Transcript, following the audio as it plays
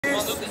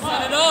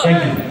Thank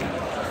you.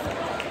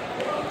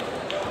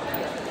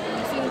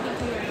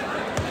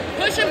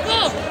 Push and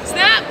pull.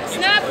 Snap,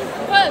 snap,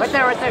 push. Right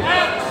there, right there.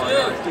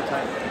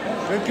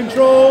 Good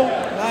control.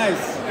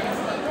 Nice.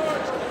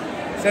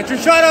 Set your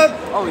shot up.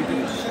 Oh, he did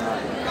it.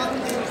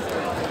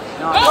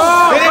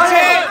 Finish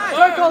it.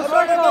 Circle,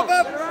 circle.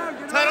 Up.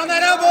 Tight on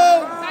that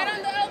elbow. Tight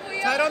on the elbow,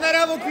 yeah. Tight on that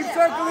elbow. Keep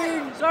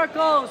circling.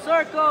 Circle,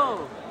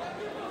 circle.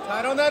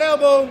 Tight on that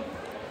elbow.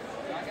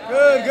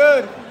 Good,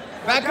 good.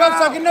 Back up,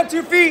 start getting up to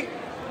your feet.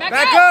 Back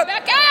Back out, up.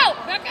 back out,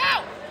 back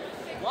out.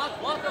 Walk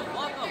up.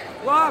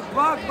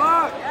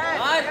 Walk.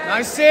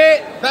 Nice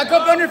sit. Back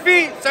up on your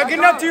feet. Start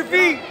getting up to your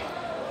feet.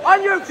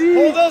 On your feet.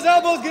 Pull those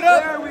elbows, get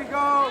up. There we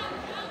go.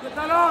 Get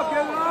that up,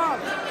 get it up.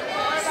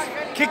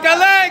 Kick that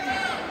leg.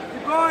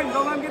 Keep going,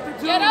 don't let him get the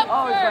two. Get up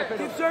Oh, he's first. back.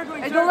 Keep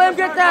circling. Hey, don't let him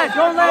get that.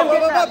 Don't let him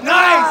get that.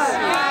 Nice.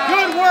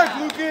 Good work,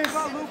 Lucas. Go,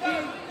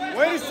 Lukey.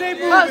 Way to stay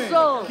moving.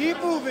 Hustle. Keep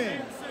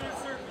moving.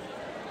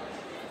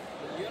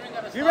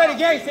 Get ready,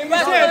 gang. Stay in your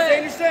stance. Stay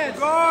in your stance.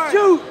 Guard.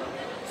 Shoot.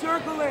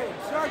 Circle it.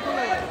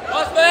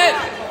 Stay.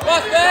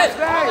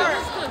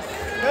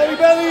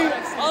 Belly.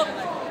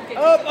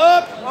 Up.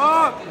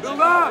 Up, build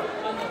up.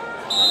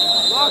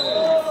 Lock it.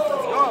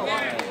 Go.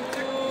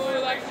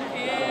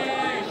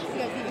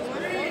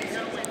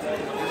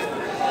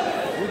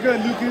 You're good,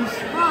 Lucas.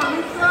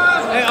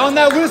 Hey, on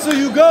that whistle,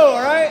 you go,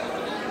 all right?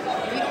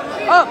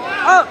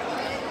 Up.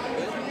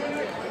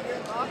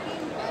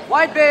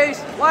 Wide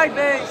base.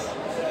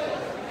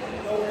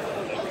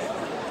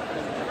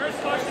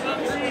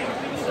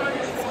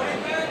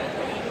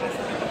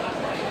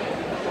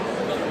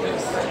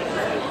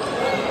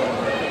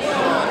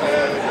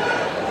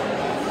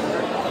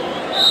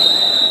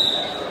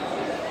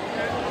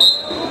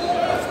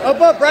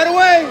 Up, right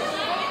away.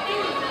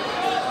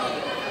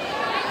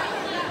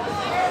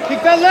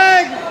 Kick that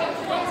leg.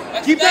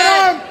 Keep that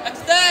arm.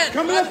 Extend.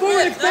 Coming up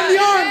forward. Extend the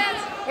arm.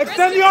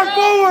 Extend the arm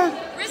forward.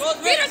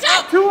 Peter's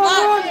up. 2 on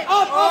 1.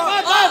 Up.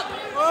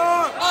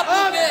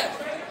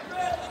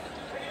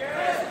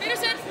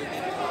 Peterson.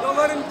 Don't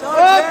let him touch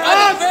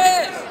Up.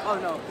 Oh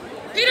no.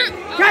 Peter.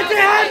 Catch the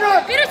hand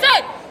up.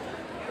 Peterson.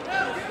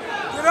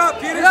 Get up,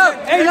 Peterson.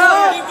 Hey, Get no.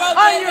 up.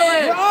 On your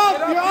leg.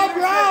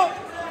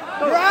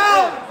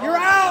 You're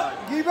out.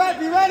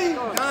 Be ready.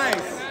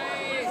 Nice.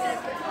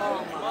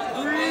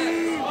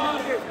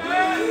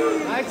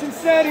 Nice and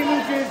steady,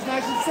 Lucas.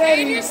 Nice and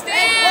Stay in steady. your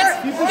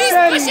stance. Keep it He's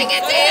steady. pushing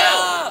it to you.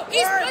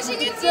 He's pushing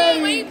it to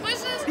you. When he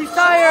pushes, He's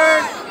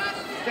tired.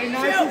 Stay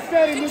nice and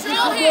steady, Lucas.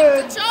 control You're him.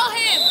 good. Control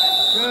him.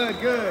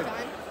 Good.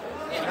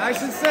 Nice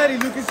and steady,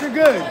 Lucas. You're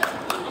good.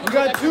 You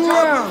got 2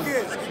 rounds.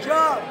 Good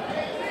job.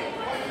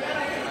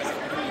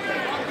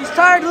 He's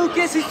tired,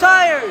 Lucas. He's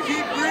tired.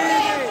 Keep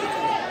breathing.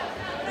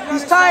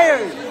 He's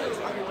tired.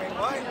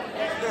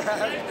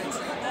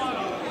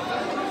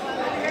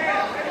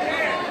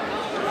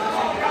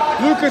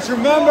 Lucas,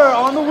 remember,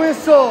 on the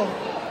whistle.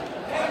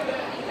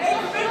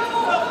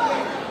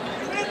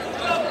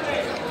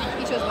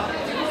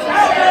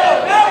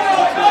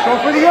 Go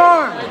for the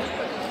arm.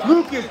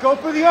 Lucas, go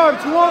for the arm.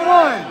 2 on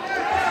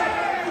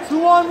 1.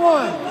 2 on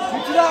 1.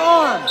 Get to that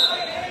arm.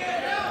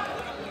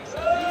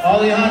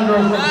 Alejandro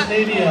from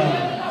Stadium.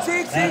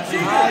 Seek.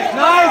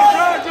 Nice.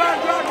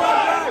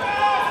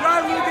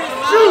 Drive, Lucas.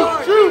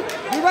 Shoot.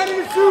 Be ready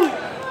to shoot.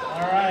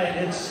 All right,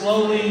 it's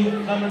slowly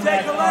coming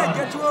back Take a leg, on.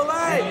 get to a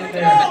leg. Hang in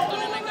there.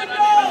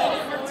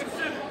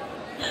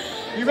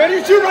 You ready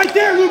to shoot right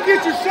there,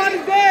 Lucas? Your shot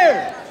is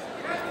there.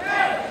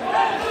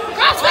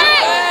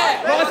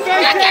 Crossface.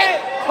 Cross-face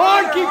it.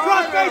 Hard, keep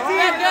cross-facing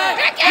it.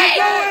 Keep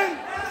going.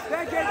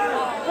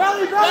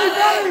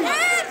 Belly.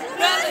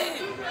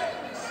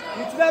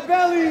 Get to that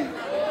belly.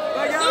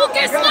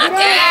 Lucas, lock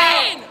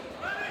in.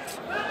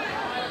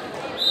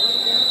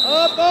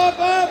 Up.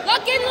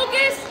 Lock in,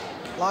 Lucas.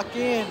 Lock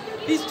in.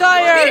 He's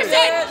tired.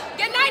 Peterson.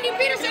 Get 90,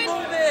 Peterson.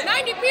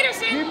 90,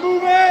 Peterson. Keep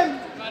moving.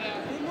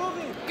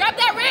 Grab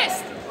that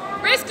wrist.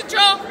 Wrist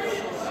control.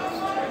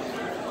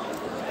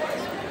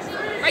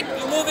 Right.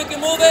 Keep moving.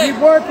 Keep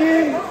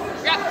working.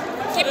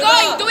 Keep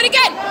going. Do it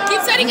again.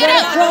 Keep setting it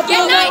up.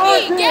 Get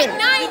 90. Get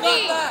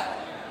 90.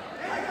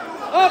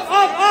 Up.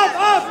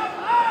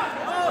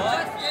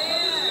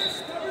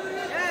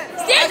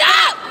 Stand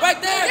up. Right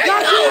there. There's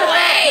no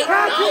way.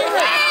 Catch No it.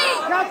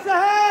 way. Catch the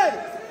head.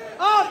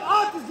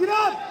 Up. Just get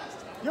up.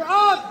 You're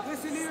up.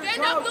 Listen here,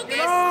 Stand up, Lucas.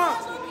 Get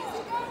up.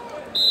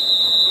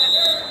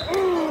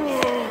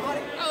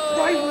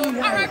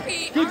 R.I.P.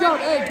 Good job.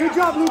 Hey, good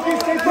job, Lucas.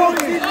 Stay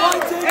focused. Hey,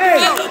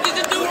 Lucas,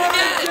 do it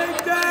again.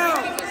 Take down.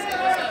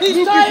 He's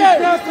Lucas, tired.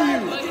 it's after you.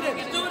 Do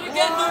it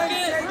again,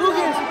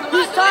 Lucas.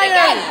 He's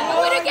tired.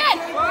 Do it again.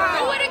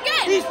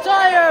 He's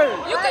tired.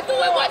 You can do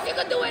it once. You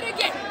can do it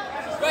again.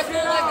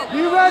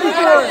 Be ready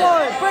for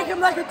it. Break him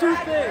like a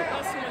toothpick.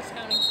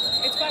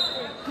 It's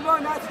 5-4. Come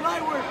on, that's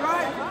light work,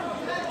 right?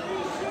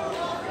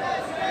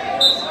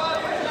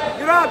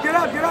 Get up.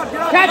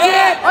 Catch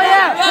it. Oh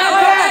yeah.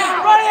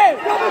 Run it.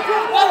 Double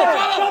trouble.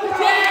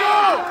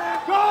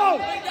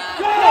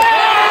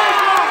 Go.